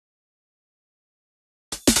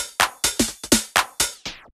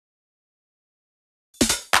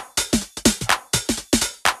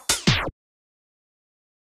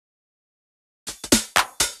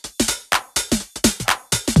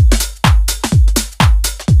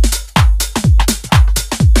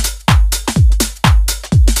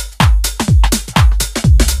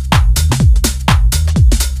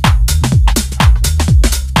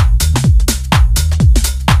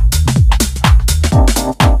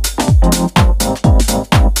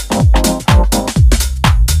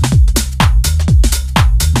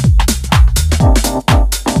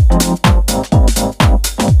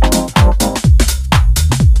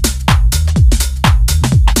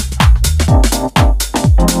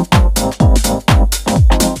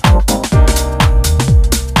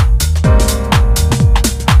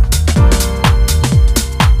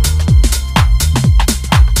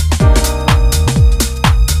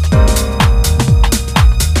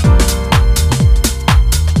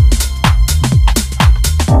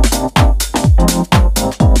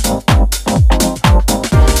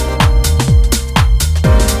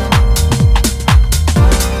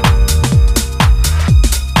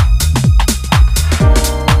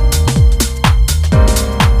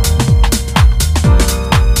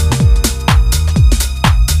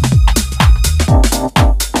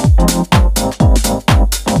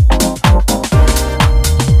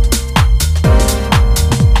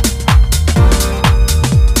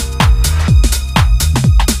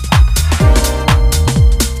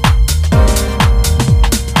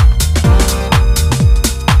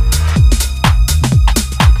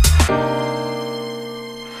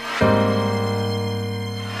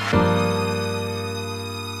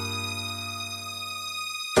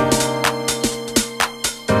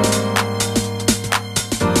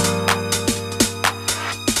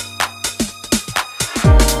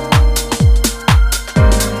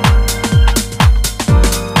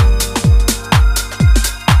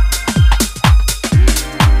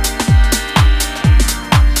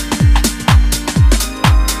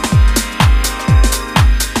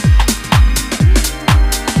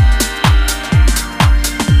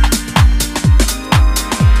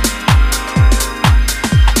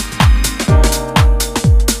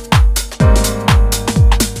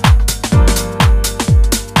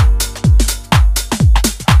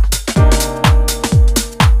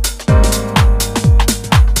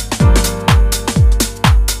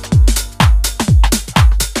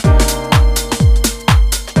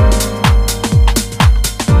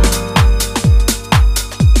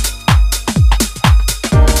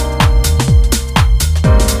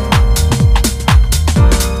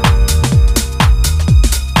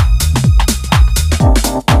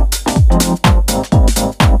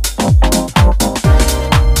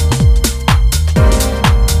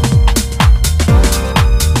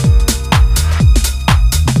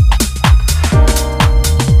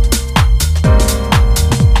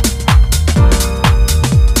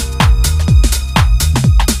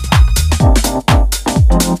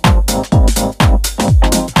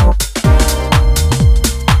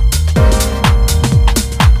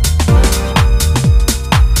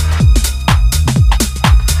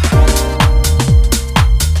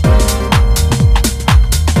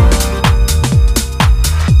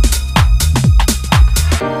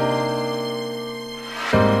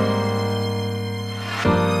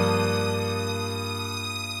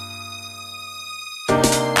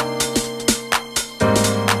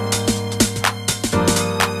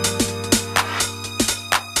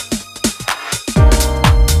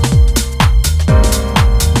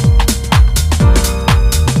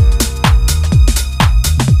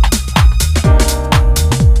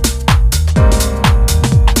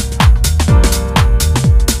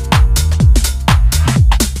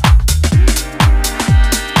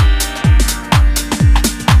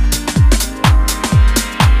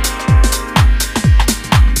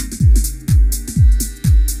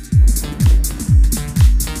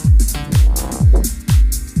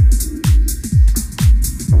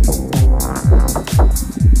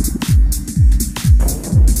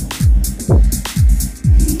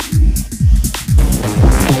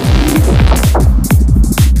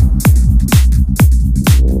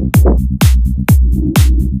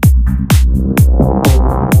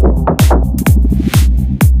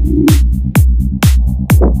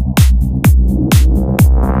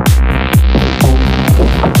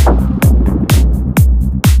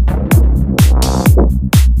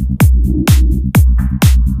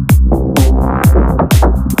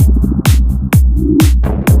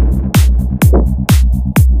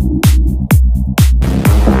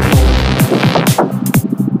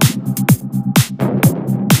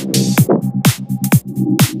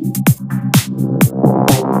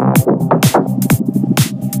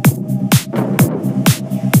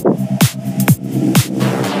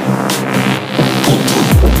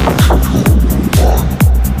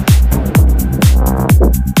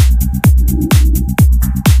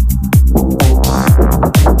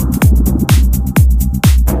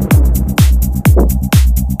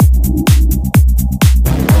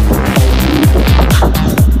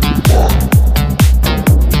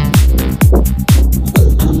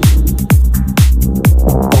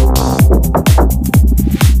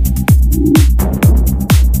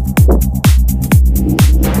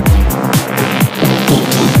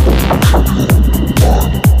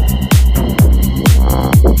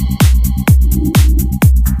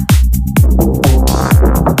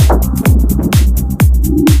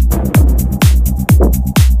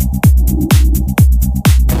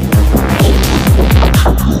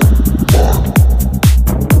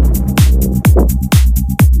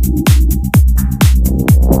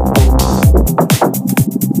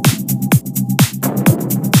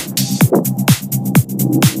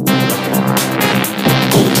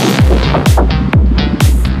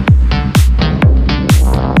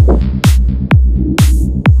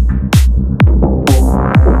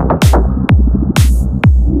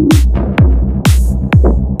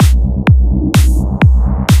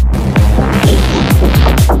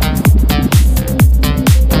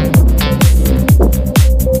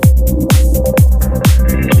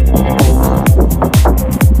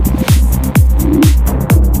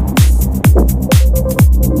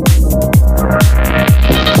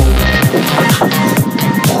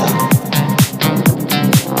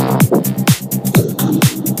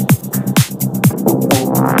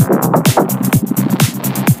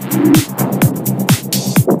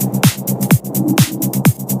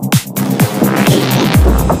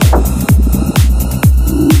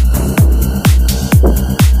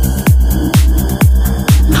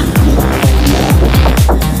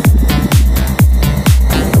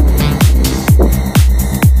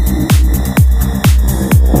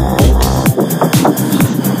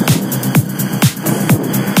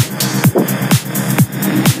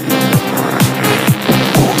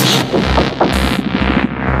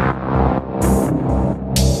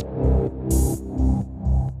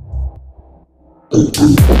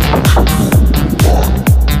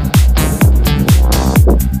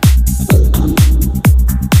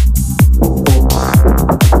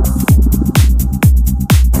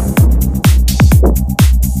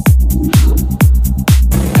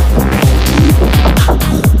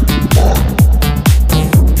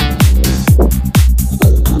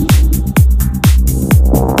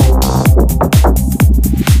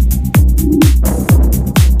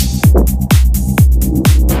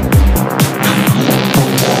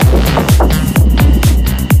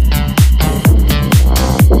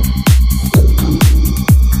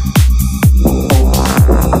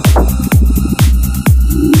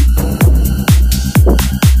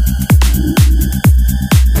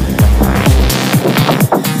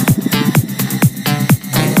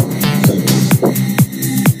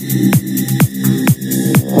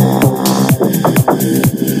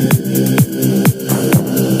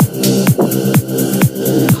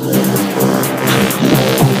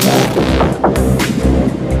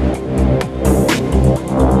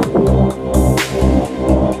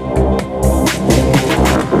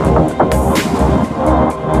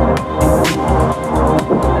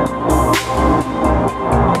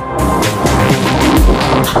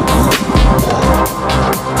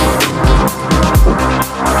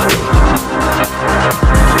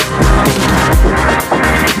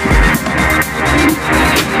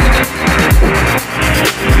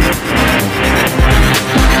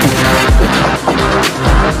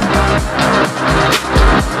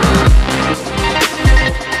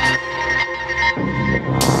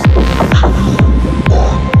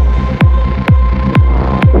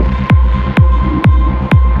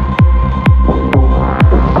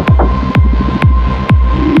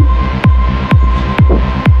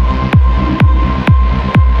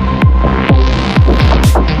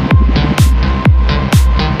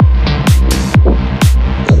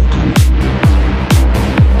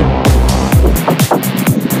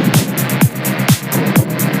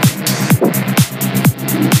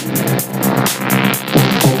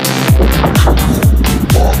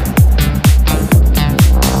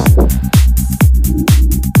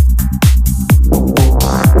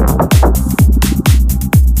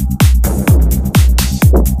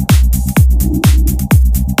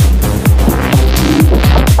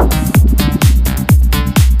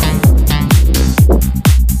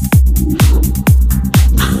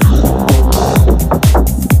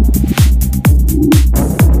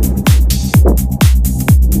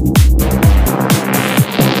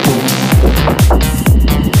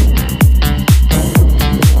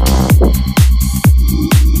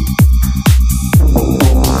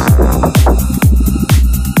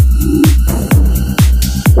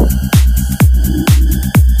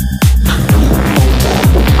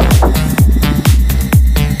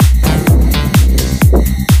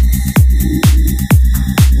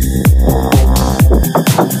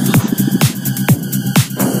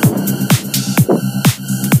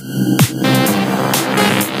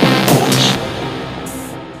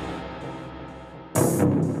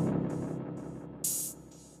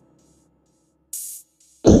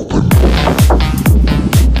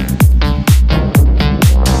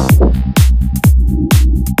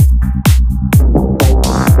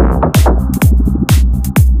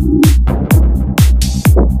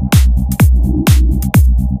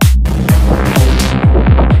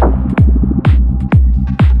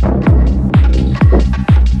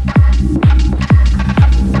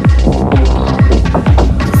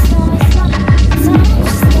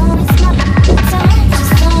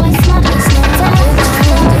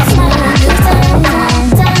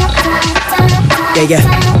yeah.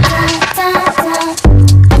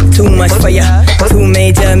 Too much for ya, too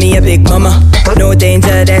major, me a big mama. No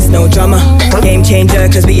danger, that's no drama. Game changer,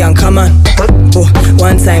 cause we uncommon.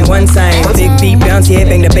 One time, big beat bounce here,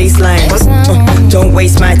 bang the baseline. Don't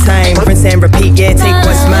waste my time, rinse and repeat, yeah, take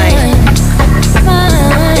what's mine.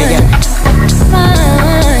 Yeah, yeah.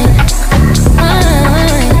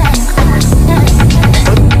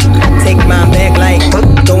 Take my back like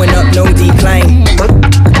going up, no decline.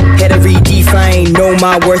 Had to redefine, know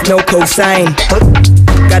my worth, no cosign.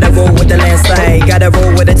 Gotta roll with the landslide, gotta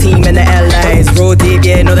roll with the team and the allies. Roll deep,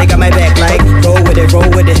 yeah, know they got my back like roll with it, roll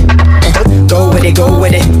with it. Go with it, go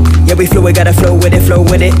with it. Yeah, we fluid, gotta flow with it, flow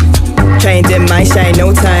with it. Try and dim my shine,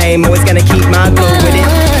 no time. Always gonna keep my glow with it.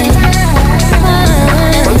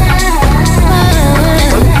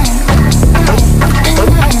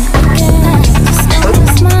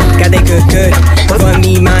 Got it good. Run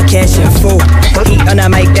me my cash in full. Heat on a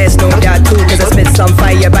mic, that's no doubt too. Cause I spit some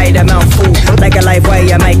fire by the mouthful. Like a live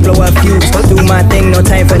wire, I might blow a fuse. Do my thing, no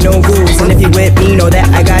time for no rules. And if you with me, know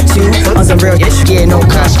that I got you. On some real ish, yeah, no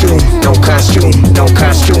costume. No costume, no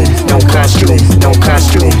costume, no costume, no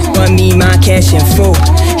costume. Run me my cash in full.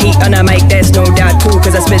 Heat on a mic, that's no doubt too.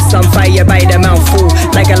 Cause I spit some fire by the mouthful.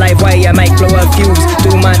 Like a live wire, I might blow a fuse.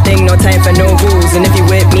 Do my thing, no time for no rules. And if you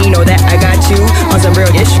with me, know that I got you. On some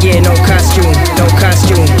real ish, yeah, no costume, no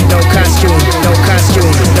costume, no costume, no costume,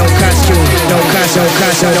 no costume, no costume, no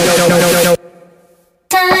costume, no.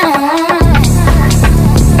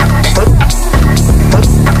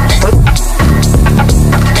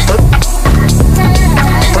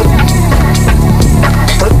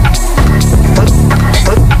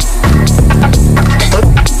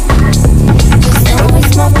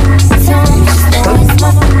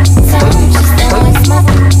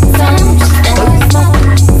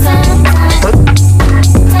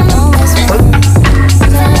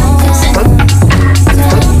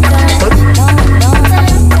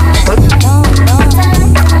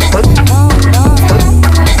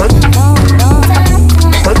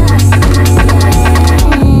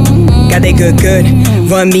 Good.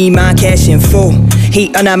 Run me my cash in full.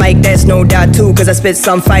 Heat on a mic, that's no doubt too. Cause I spit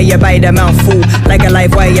some fire by the mouthful. Like a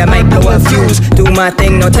live wire, I might blow a fuse. Do my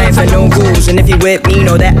thing, no time for no rules. And if you with me,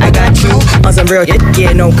 know that I got you. On some real shit,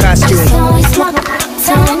 yeah, no costume. Just don't waste my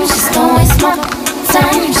time, just don't waste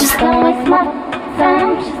my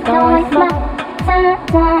time, just don't waste my time,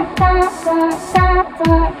 just don't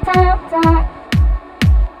waste my time.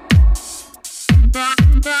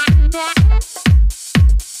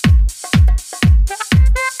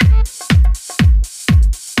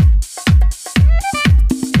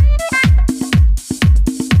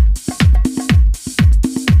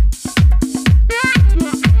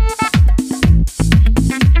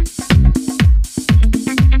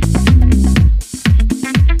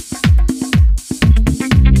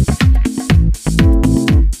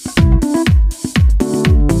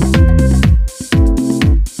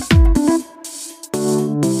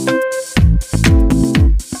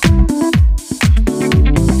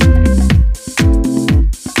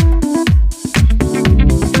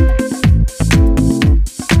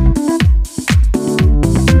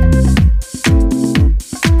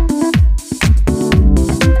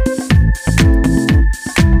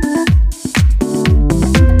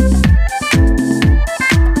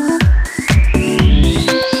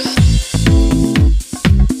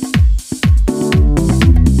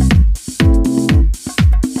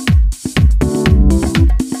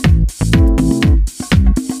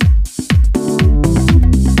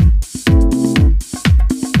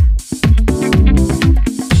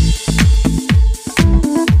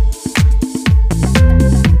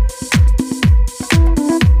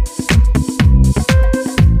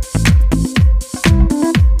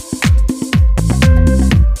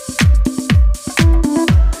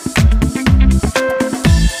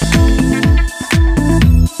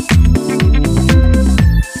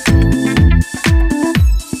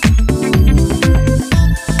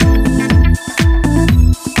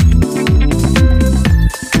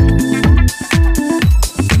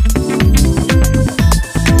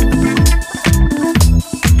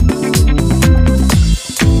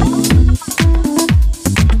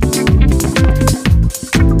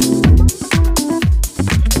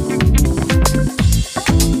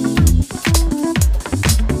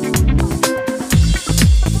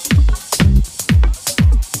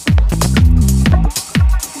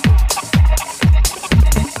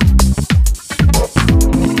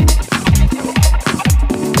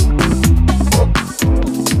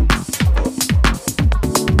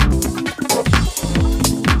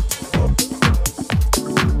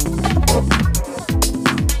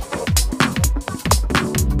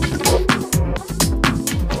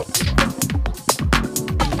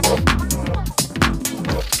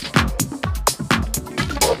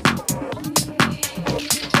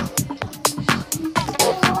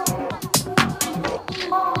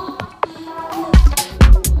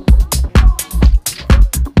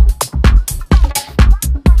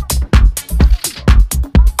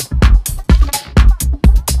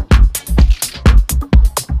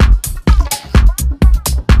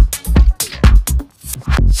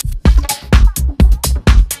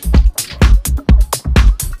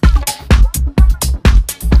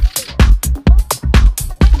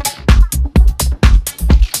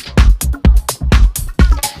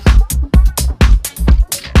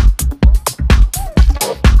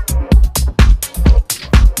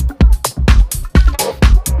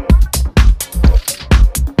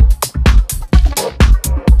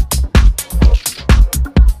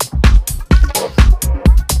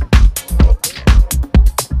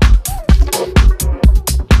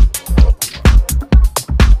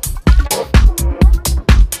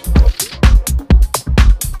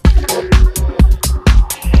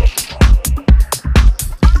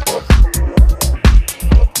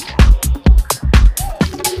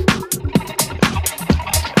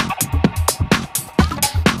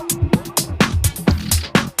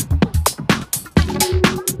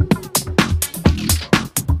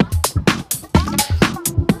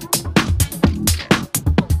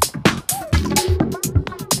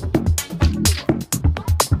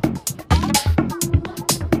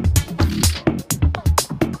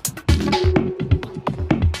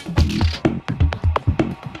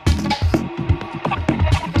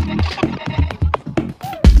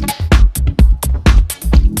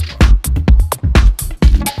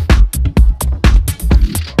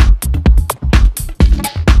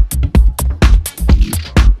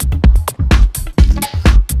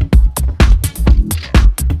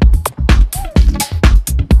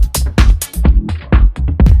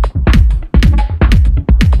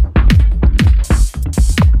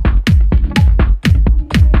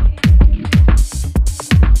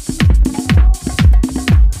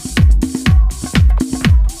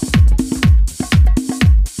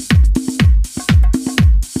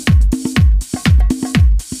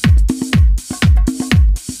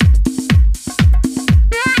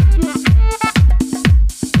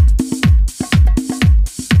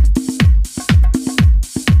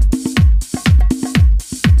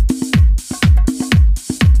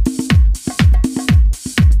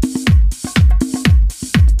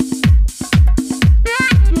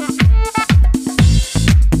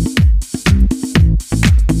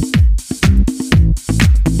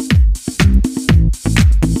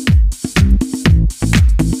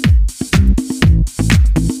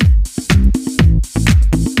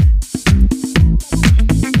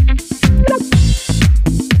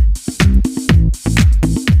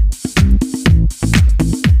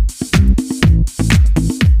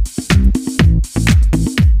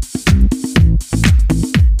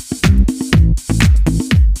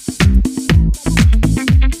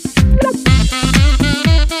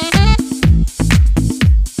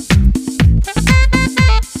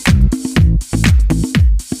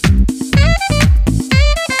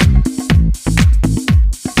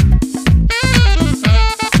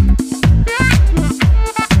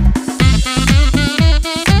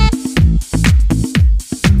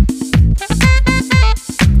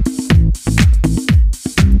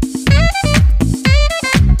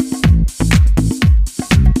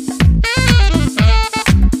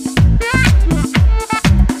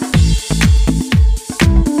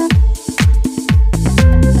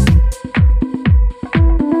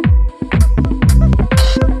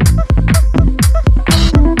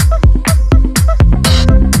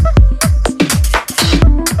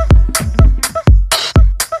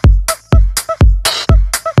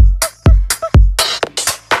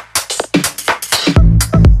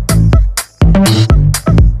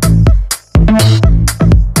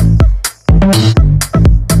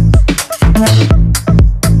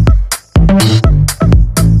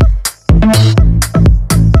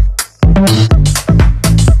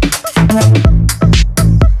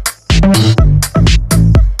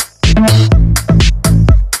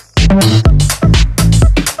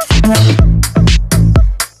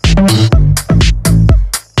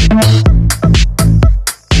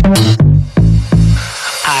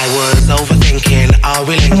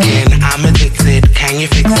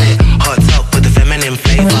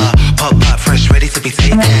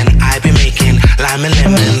 thinking, I be making lime and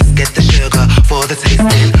lemons. Get the sugar for the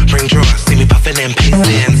tasting. Bring draws, see me puffing and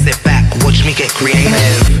pasting. Sit back, watch me get creative.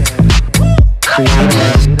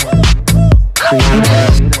 Creative.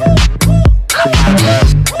 Creative.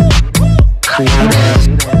 Creative. Creative.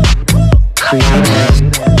 Creative.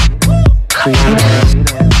 Creative.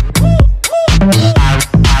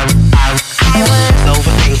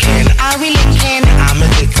 Overthinking, are we linking? I'm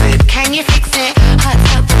addicted. Can you fix it? Hot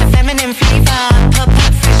tub with a feminine flavor. Pop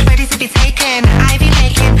up fresh, ready to be taken. I be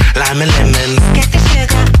making lime and lemons. Get the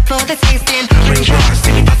sugar for the tasting. Bring draws,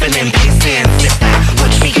 see me puffing and pasting. Sit back,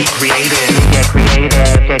 watch me get creative. Get creative,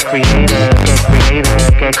 get creative, get creative,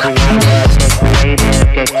 get creative, get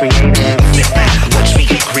creative, get creative. Sit back, watch me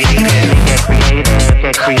get creative. Get creative,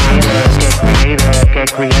 get creative, get creative,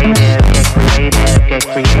 get creative, get creative, get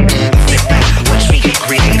creative. Sit back, watch me get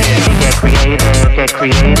creative. Get creative, get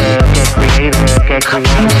creative, get creative, get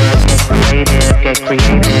creative, get creative, get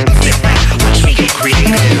creative. Sit back, watch me get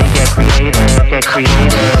creative. Get creative, get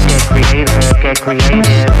creative, get creative, get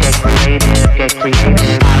creative, get creative, get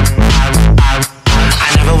creative.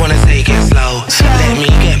 I never wanna take it slow. Let me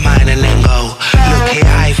get mine and then go. Look here,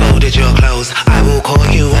 I folded your clothes. I will call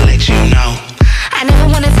you and let you know. I never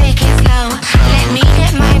wanna take it slow. Let me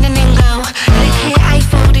get mine and then go. Look here, I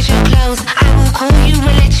folded your clothes. I will call you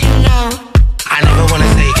and let you know. I never wanna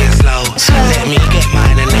take it slow. Let me get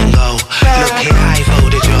mine and then go. Look here, I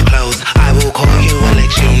folded your clothes. I will call you and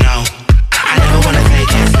let you know. I never wanna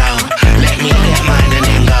take it slow. Let me get mine and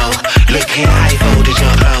then go. Look here, I folded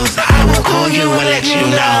your clothes. I will call you and let you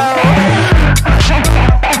know.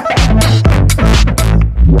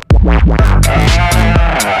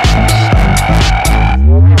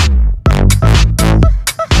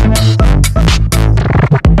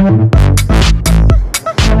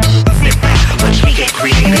 Get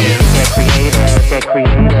creative, get creative, get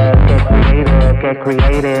creative,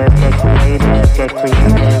 get creative, get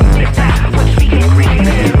creative. Watch me get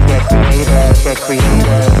creative. Get creative, get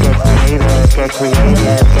creative, get creative, get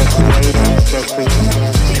creative, get creative, get creative.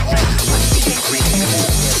 Watch me get creative.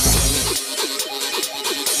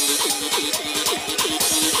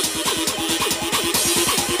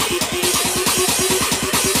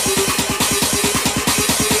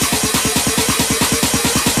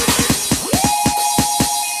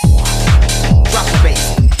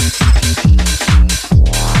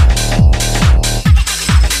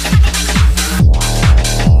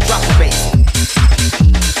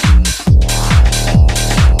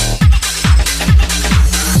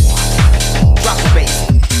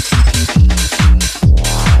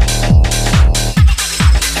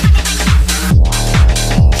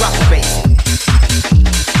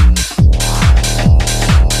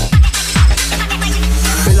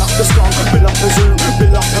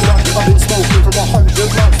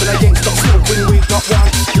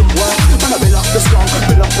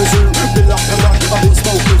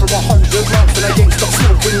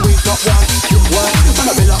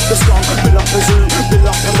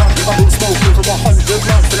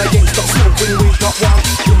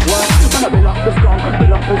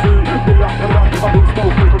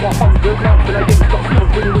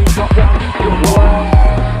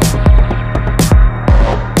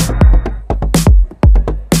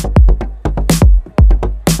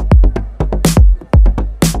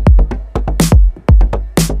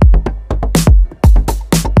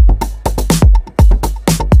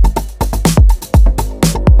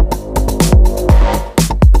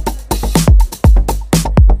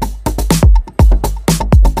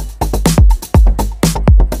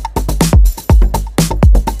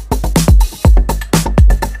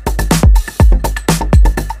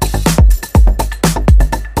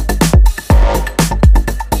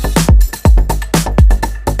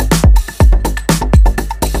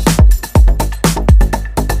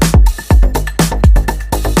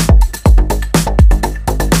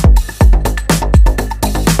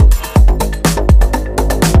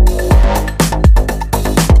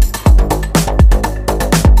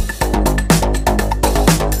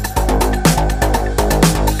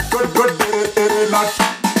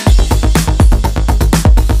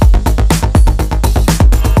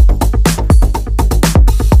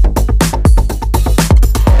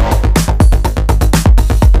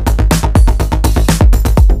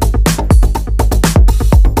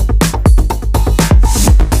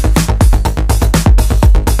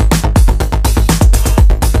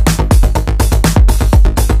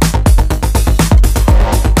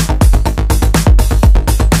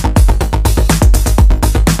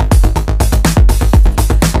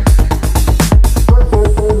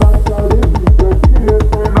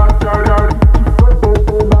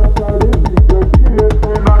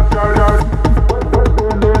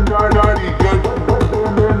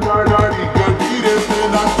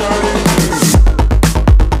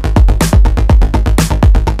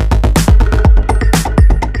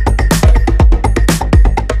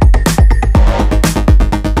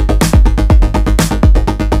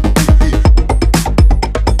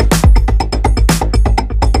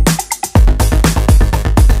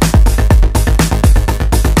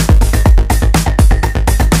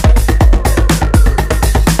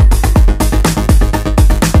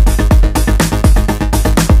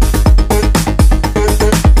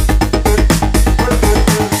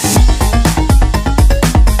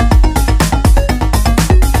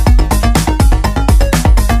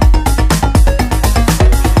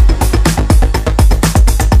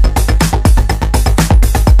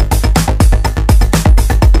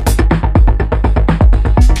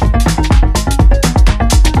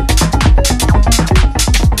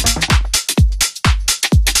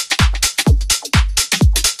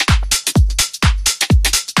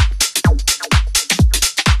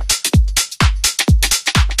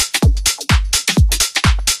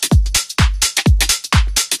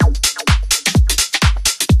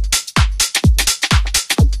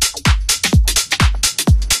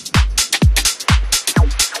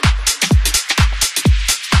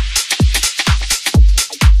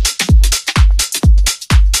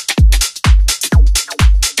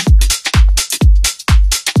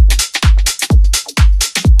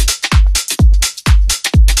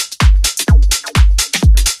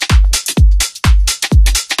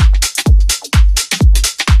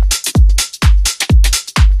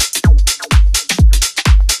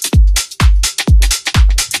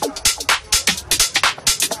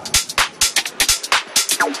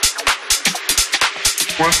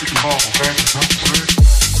 Work it hard,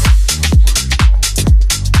 okay?